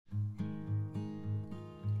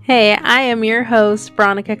Hey, I am your host,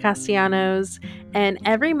 Veronica Castellanos, and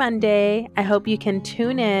every Monday, I hope you can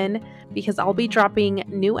tune in because I'll be dropping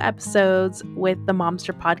new episodes with the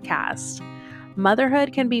Momster podcast.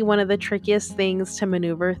 Motherhood can be one of the trickiest things to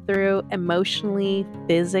maneuver through emotionally,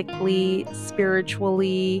 physically,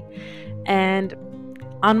 spiritually, and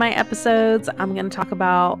on my episodes, I'm going to talk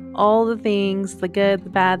about all the things, the good, the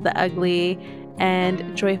bad, the ugly,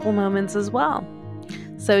 and joyful moments as well.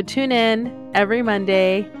 So tune in every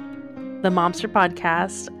Monday, the Momster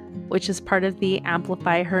podcast, which is part of the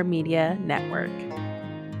Amplify Her Media Network.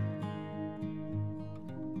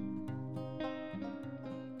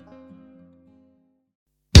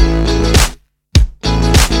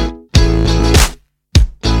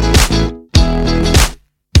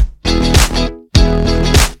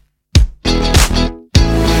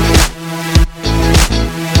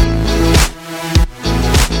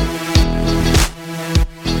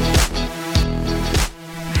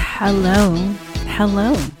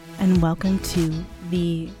 Hello, and welcome to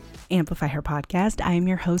the Amplify Her podcast. I am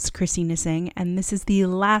your host, Christina Singh, and this is the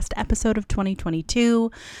last episode of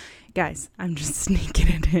 2022. Guys, I'm just sneaking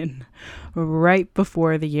it in right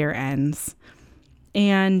before the year ends.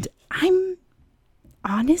 And I'm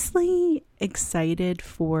honestly excited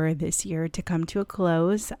for this year to come to a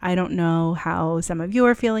close. I don't know how some of you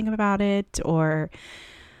are feeling about it or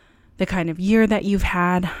the kind of year that you've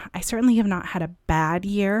had. I certainly have not had a bad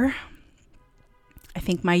year. I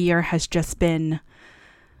think my year has just been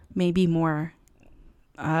maybe more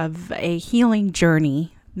of a healing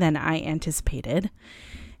journey than I anticipated,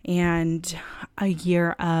 and a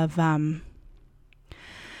year of a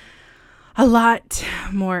lot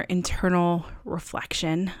more internal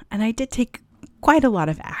reflection. And I did take quite a lot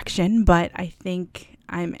of action, but I think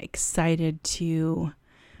I'm excited to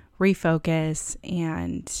refocus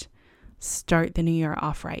and start the new year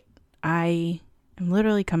off right. I am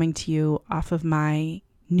literally coming to you off of my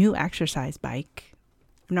new exercise bike.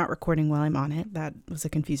 I'm not recording while I'm on it. That was a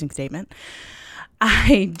confusing statement.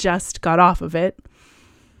 I just got off of it,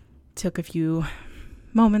 took a few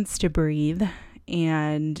moments to breathe,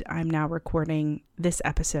 and I'm now recording this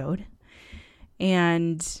episode.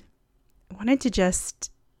 And I wanted to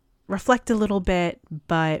just reflect a little bit,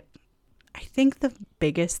 but I think the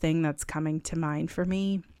biggest thing that's coming to mind for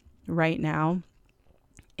me right now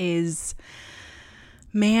is,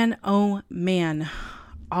 man, oh man,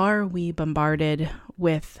 are we bombarded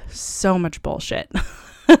with so much bullshit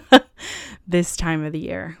this time of the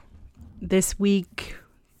year. This week,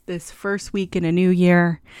 this first week in a new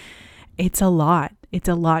year, it's a lot. It's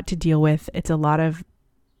a lot to deal with. It's a lot of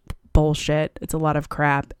bullshit. It's a lot of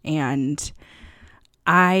crap. And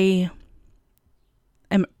I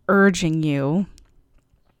am urging you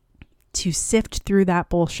to sift through that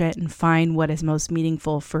bullshit and find what is most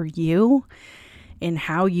meaningful for you and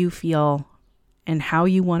how you feel and how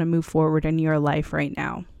you want to move forward in your life right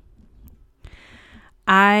now.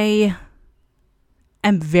 I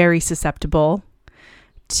am very susceptible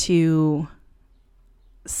to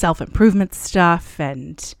self-improvement stuff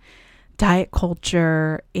and diet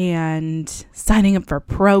culture and signing up for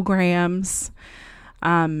programs.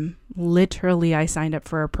 Literally, I signed up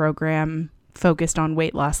for a program focused on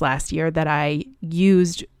weight loss last year that I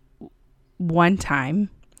used one time,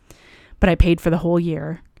 but I paid for the whole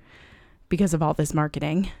year because of all this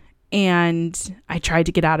marketing. And I tried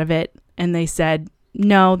to get out of it, and they said,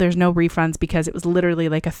 no, there's no refunds, because it was literally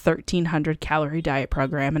like a 1,300 calorie diet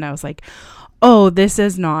program. And I was like, oh, this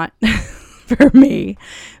is not for me.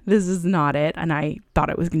 This is not it. And I thought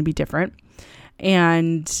it was going to be different.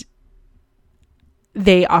 And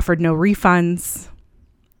they offered no refunds.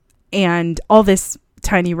 And all this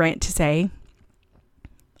tiny rant to say,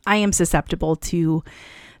 I am susceptible to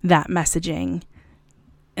that messaging.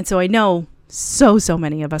 And so I know so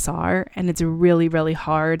many of us are, and it's really, really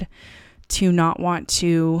hard to not want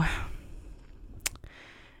to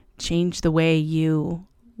change the way you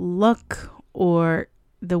look or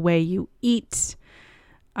the way you eat,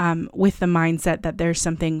 with the mindset that there's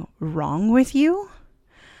something wrong with you.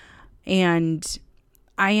 And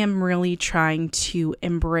I am really trying to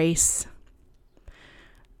embrace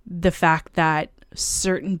the fact that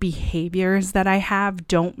certain behaviors that I have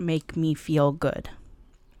don't make me feel good.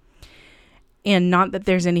 And not that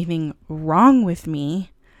there's anything wrong with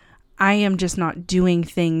me. I am just not doing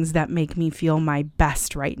things that make me feel my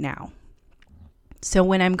best right now. So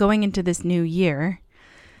when I'm going into this new year,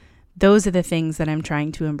 those are the things that I'm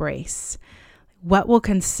trying to embrace. What will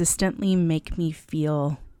consistently make me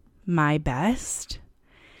feel my best,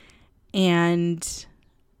 and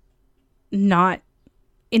not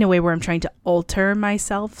in a way where I'm trying to alter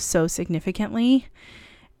myself so significantly,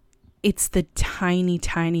 it's the tiny,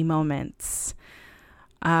 tiny moments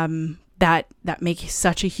that make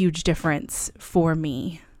such a huge difference for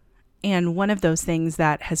me. And one of those things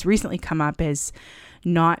that has recently come up is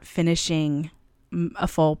not finishing a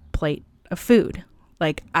full plate of food.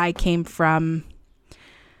 Like, I came from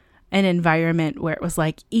an environment where it was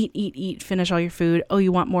like, eat, finish all your food. Oh,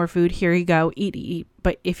 you want more food? Here you go. Eat.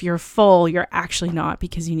 But if you're full, you're actually not,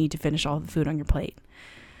 because you need to finish all the food on your plate.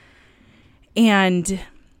 And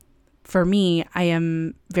for me, I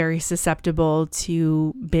am very susceptible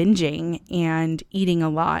to binging and eating a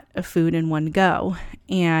lot of food in one go.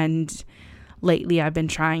 And lately I've been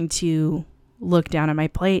trying to look down at my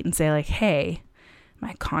plate and say, like, hey, am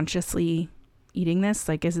I consciously eating this?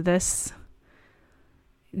 Like,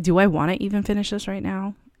 do I want to even finish this right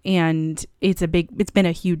now? And it's been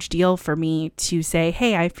a huge deal for me to say,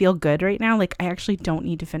 hey, I feel good right now. Like, I actually don't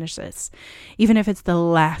need to finish this. Even if it's the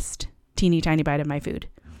last teeny tiny bite of my food,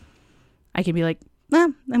 I can be like,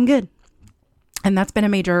 I'm good. And that's been a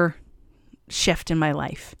major shift in my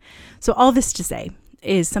life. So all this to say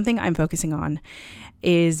is, something I'm focusing on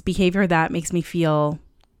is behavior that makes me feel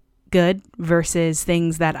good versus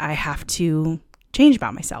things that I have to change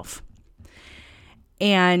about myself.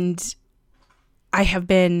 And I have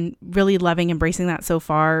been really loving embracing that so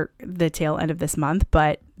far, the tail end of this month.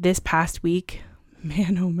 But this past week,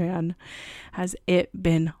 man, oh man, has it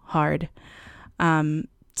been hard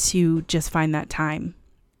to just find that time.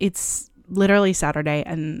 It's literally Saturday,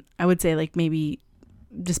 and I would say, like, maybe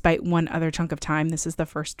despite one other chunk of time, this is the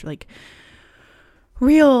first like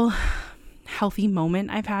real healthy moment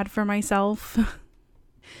I've had for myself.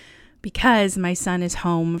 Because my son is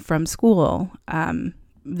home from school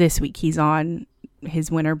this week. He's on his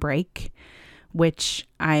winter break, which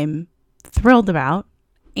I'm thrilled about,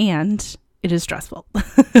 and it is stressful.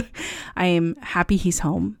 I am happy he's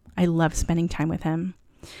home. I love spending time with him.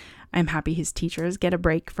 I'm happy his teachers get a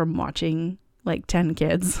break from watching like 10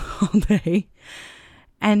 kids all day.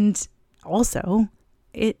 And also,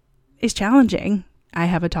 it is challenging. I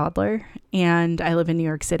have a toddler, and I live in New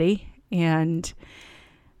York City, and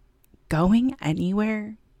going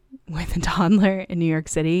anywhere with a toddler in New York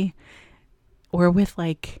City or with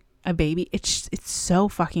like a baby, it's so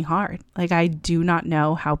fucking hard. Like, I do not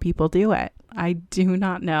know how people do it. I do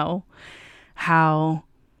not know how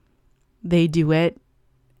they do it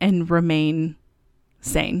and remain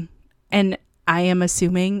sane. And I am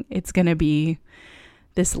assuming it's going to be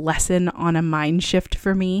this lesson on a mind shift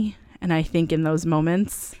for me. And I think in those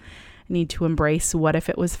moments, I need to embrace what if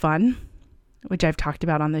it was fun, which I've talked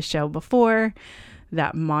about on this show before.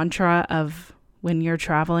 That mantra of when you're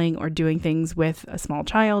traveling or doing things with a small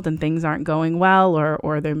child and things aren't going well,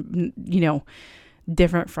 or they're,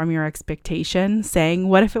 different from your expectation, saying,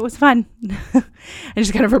 what if it was fun? And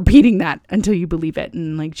just kind of repeating that until you believe it,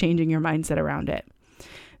 and like changing your mindset around it.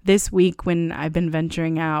 This week, when I've been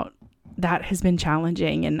venturing out, that has been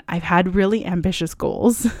challenging, and I've had really ambitious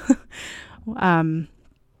goals. I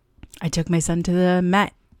took my son to the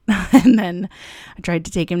Met, and then I tried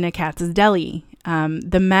to take him to Katz's Deli.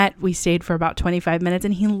 The Met, we stayed for about 25 minutes,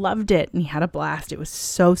 and he loved it, and he had a blast. It was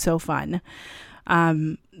so, so fun.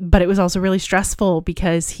 But it was also really stressful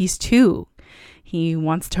because he's 2. He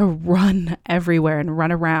wants to run everywhere and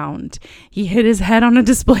run around. He hit his head on a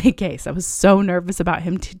display case. I was so nervous about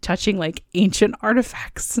him touching like ancient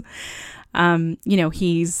artifacts.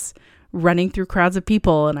 He's running through crowds of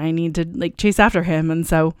people, and I need to like chase after him. And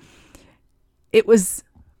so it was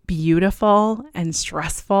beautiful and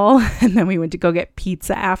stressful. And then we went to go get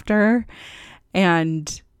pizza after,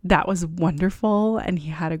 and that was wonderful. And he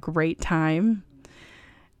had a great time.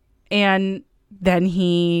 And then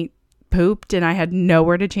he pooped, and I had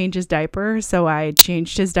nowhere to change his diaper. So I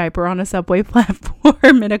changed his diaper on a subway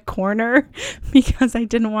platform in a corner because I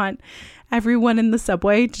didn't want everyone in the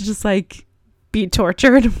subway to just like be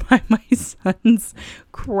tortured by my son's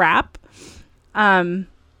crap. And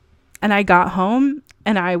I got home,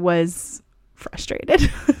 and I was frustrated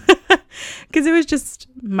because it was just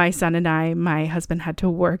my son and I. My husband had to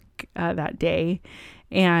work that day,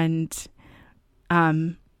 and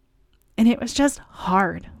it was just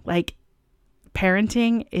hard. Like,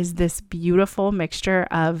 parenting is this beautiful mixture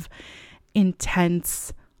of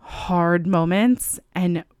intense, hard moments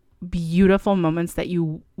and beautiful moments that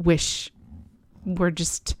you wish were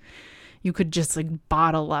just, you could just like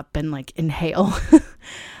bottle up and like inhale.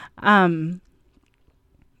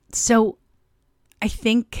 So I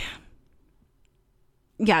think,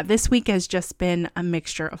 this week has just been a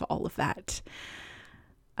mixture of all of that,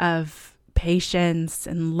 of patience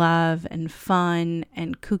and love and fun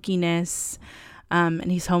and kookiness.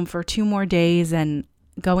 And he's home for 2 more days, and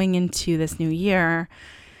going into this new year,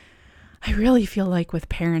 I really feel like with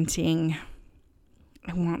parenting,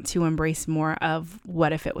 I want to embrace more of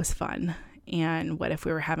what if it was fun, and what if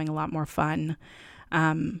we were having a lot more fun,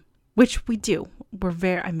 which we do.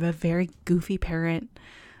 I'm a very goofy parent,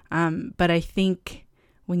 but I think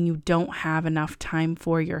when you don't have enough time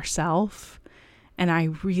for yourself, and I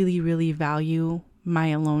really, really value my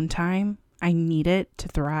alone time, I need it to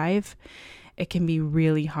thrive, it can be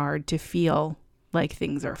really hard to feel like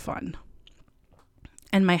things are fun.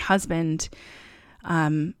 And my husband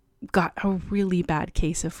got a really bad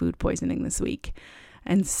case of food poisoning this week.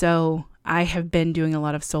 And so I have been doing a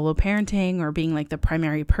lot of solo parenting, or being like the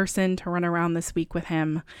primary person to run around this week with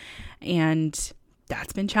him. And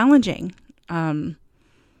that's been challenging. And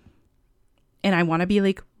I want to be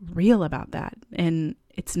like real about that. And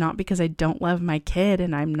it's not because I don't love my kid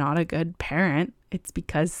and I'm not a good parent. It's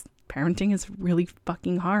because parenting is really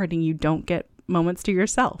fucking hard and you don't get moments to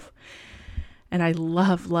yourself. And I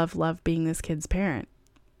love, love, love being this kid's parent.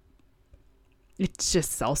 It's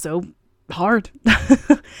just also hard.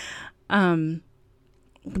 But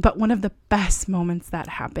one of the best moments that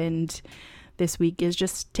happened this week is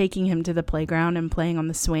just taking him to the playground and playing on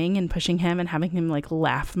the swing and pushing him and having him like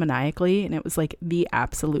laugh maniacally. And it was like the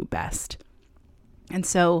absolute best. And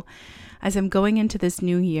so as I'm going into this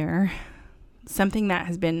new year, something that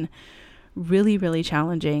has been really, really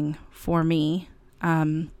challenging for me,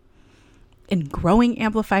 in growing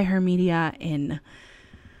Amplify Her Media, in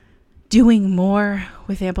doing more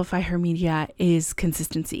with Amplify Her Media, is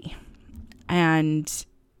consistency. And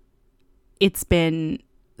it's been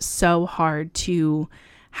so hard to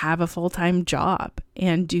have a full-time job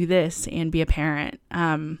and do this and be a parent.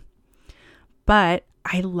 But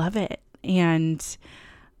I love it and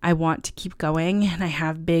I want to keep going, and I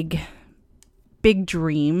have big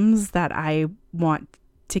dreams that I want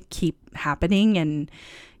to keep happening and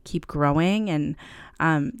keep growing. And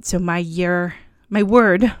so my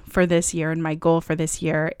word for this year and my goal for this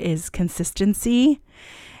year is consistency.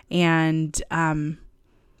 And I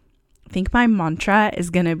think my mantra is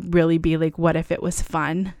going to really be like, what if it was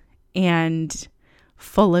fun and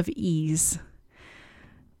full of ease?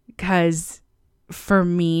 Because for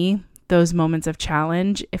me, those moments of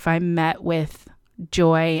challenge, if I'm met with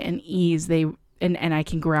joy and ease, and I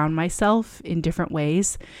can ground myself in different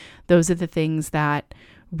ways, those are the things that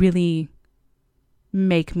really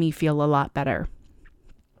make me feel a lot better.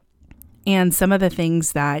 And some of the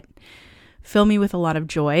things that fill me with a lot of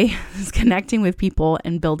joy is connecting with people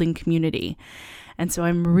and building community. And so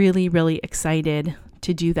I'm really, really excited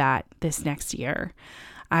to do that this next year.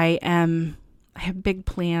 I have big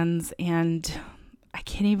plans, and I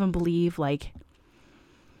can't even believe like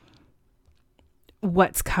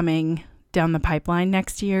what's coming down the pipeline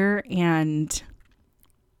next year. And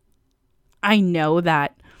I know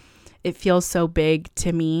that it feels so big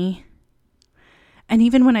to me. And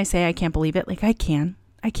even when I say I can't believe it, like I can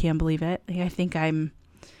believe it. Like I think I'm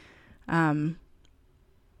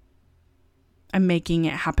making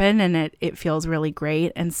it happen, and it feels really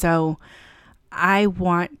great. And so I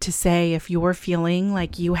want to say, if you're feeling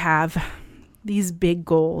like you have these big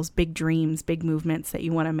goals, big dreams, big movements that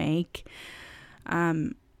you want to make,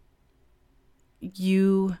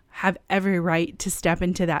 you have every right to step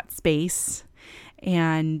into that space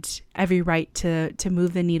and every right to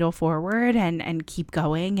move the needle forward and keep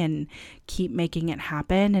going and keep making it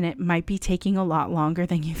happen. And it might be taking a lot longer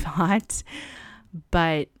than you thought,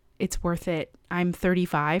 but it's worth it. I'm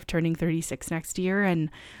 35, turning 36 next year,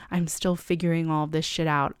 and I'm still figuring all of this shit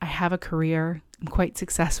out. I have a career. I'm quite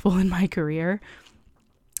successful in my career.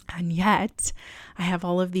 And yet I have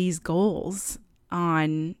all of these goals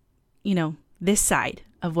on, this side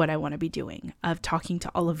of what I want to be doing, of talking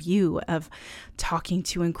to all of you, of talking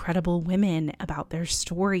to incredible women about their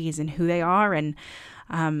stories and who they are, and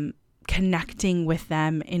connecting with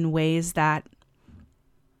them in ways that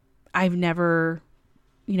I've never,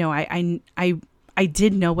 I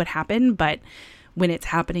did know what happened, but when it's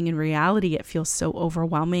happening in reality, it feels so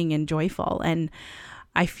overwhelming and joyful. And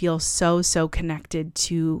I feel so, so connected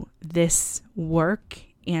to this work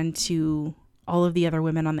and to all of the other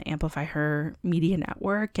women on the Amplify Her Media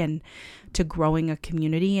Network, and to growing a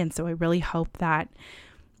community. And so I really hope that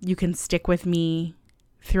you can stick with me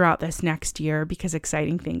throughout this next year, because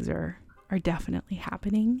exciting things are definitely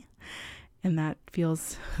happening. And that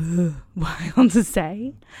feels wild to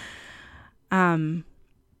say. So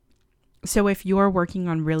if you're working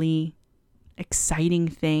on really exciting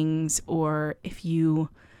things, or if you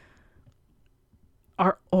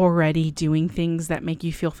are already doing things that make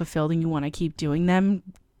you feel fulfilled and you want to keep doing them,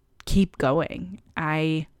 keep going.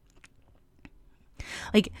 I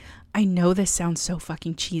know this sounds so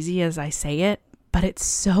fucking cheesy as I say it, but it's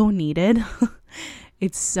so needed.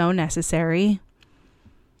 It's so necessary.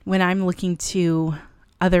 When I'm looking to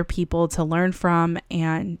other people to learn from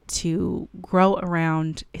and to grow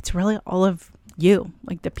around, it's really all of you,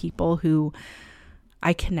 like the people who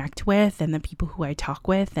I connect with and the people who I talk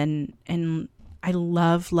with. And I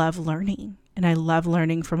love learning. And I love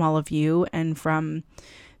learning from all of you and from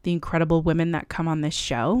the incredible women that come on this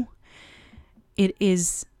show. It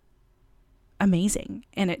is amazing.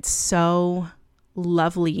 And it's so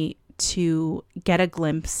lovely to get a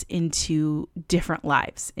glimpse into different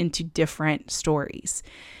lives, into different stories,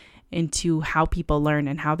 into how people learn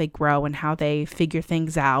and how they grow and how they figure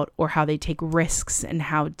things out, or how they take risks and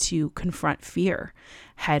how to confront fear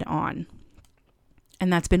head on.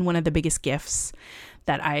 And that's been one of the biggest gifts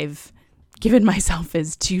that I've given myself,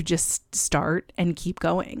 is to just start and keep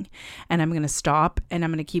going. And I'm going to stop and I'm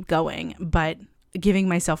going to keep going, but giving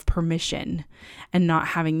myself permission and not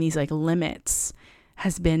having these like limits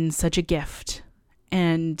has been such a gift.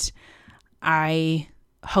 And I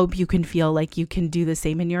hope you can feel like you can do the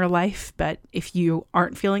same in your life. But if you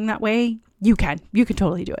aren't feeling that way, you can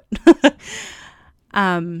totally do it.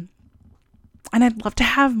 And I'd love to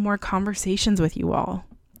have more conversations with you all.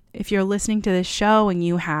 If you're listening to this show and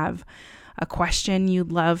you have a question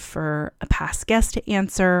you'd love for a past guest to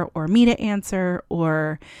answer or me to answer,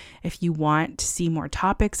 or if you want to see more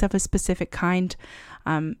topics of a specific kind,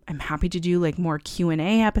 I'm happy to do like more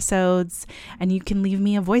Q&A episodes, and you can leave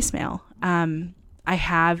me a voicemail. I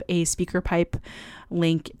have a SpeakerPipe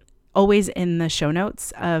link always in the show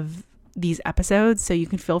notes of these episodes, so you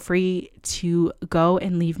can feel free to go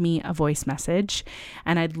and leave me a voice message.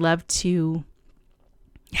 And I'd love to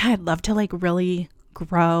like really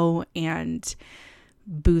grow and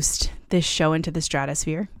boost this show into the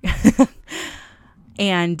stratosphere.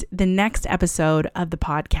 And the next episode of the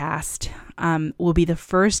podcast will be the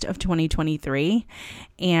first of 2023.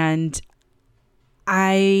 And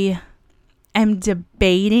I am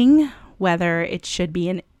debating whether it should be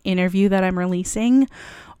an interview that I'm releasing,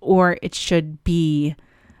 or it should be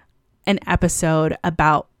an episode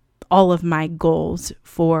about all of my goals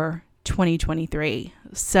for 2023.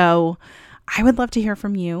 So I would love to hear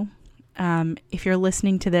from you. If you're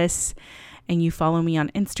listening to this and you follow me on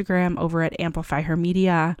Instagram over at Amplify Her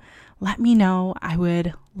Media, let me know. I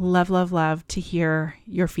would love to hear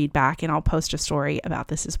your feedback, and I'll post a story about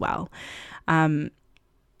this as well.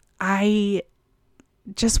 I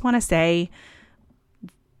just want to say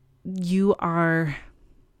you are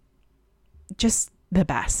just the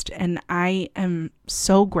best, and I am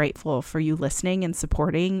so grateful for you listening and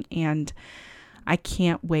supporting, and I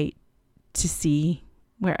can't wait to see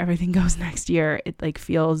where everything goes next year. It like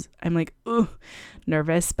feels, I'm like,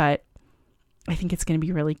 nervous, but I think it's going to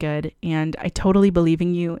be really good. And I totally believe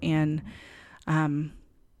in you, and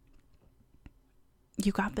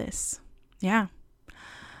you got this. Yeah.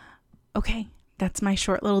 Okay. That's my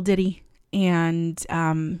short little ditty. And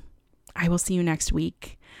I will see you next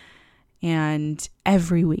week and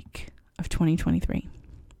every week of 2023.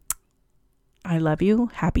 I love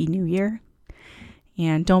you. Happy New Year.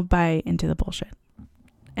 And don't buy into the bullshit.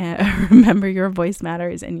 And remember, your voice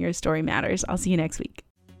matters and your story matters. I'll see you next week.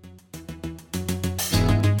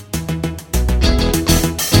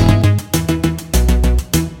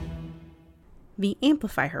 The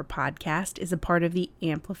Amplify Her podcast is a part of the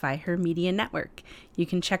Amplify Her Media Network. You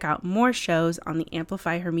can check out more shows on the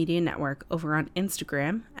Amplify Her Media Network over on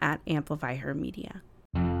Instagram at Amplify Her Media.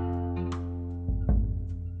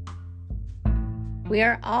 We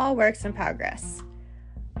are all works in progress.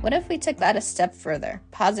 What if we took that a step further,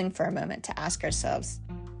 pausing for a moment to ask ourselves,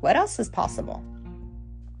 what else is possible?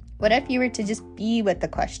 What if you were to just be with the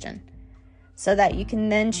question, so that you can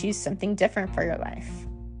then choose something different for your life,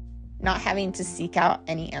 not having to seek out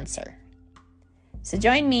any answer? So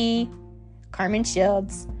join me, Carmen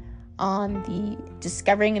Shields, on the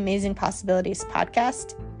Discovering Amazing Possibilities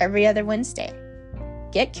podcast every other Wednesday.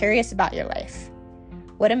 Get curious about your life.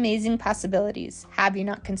 What amazing possibilities have you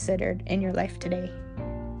not considered in your life today?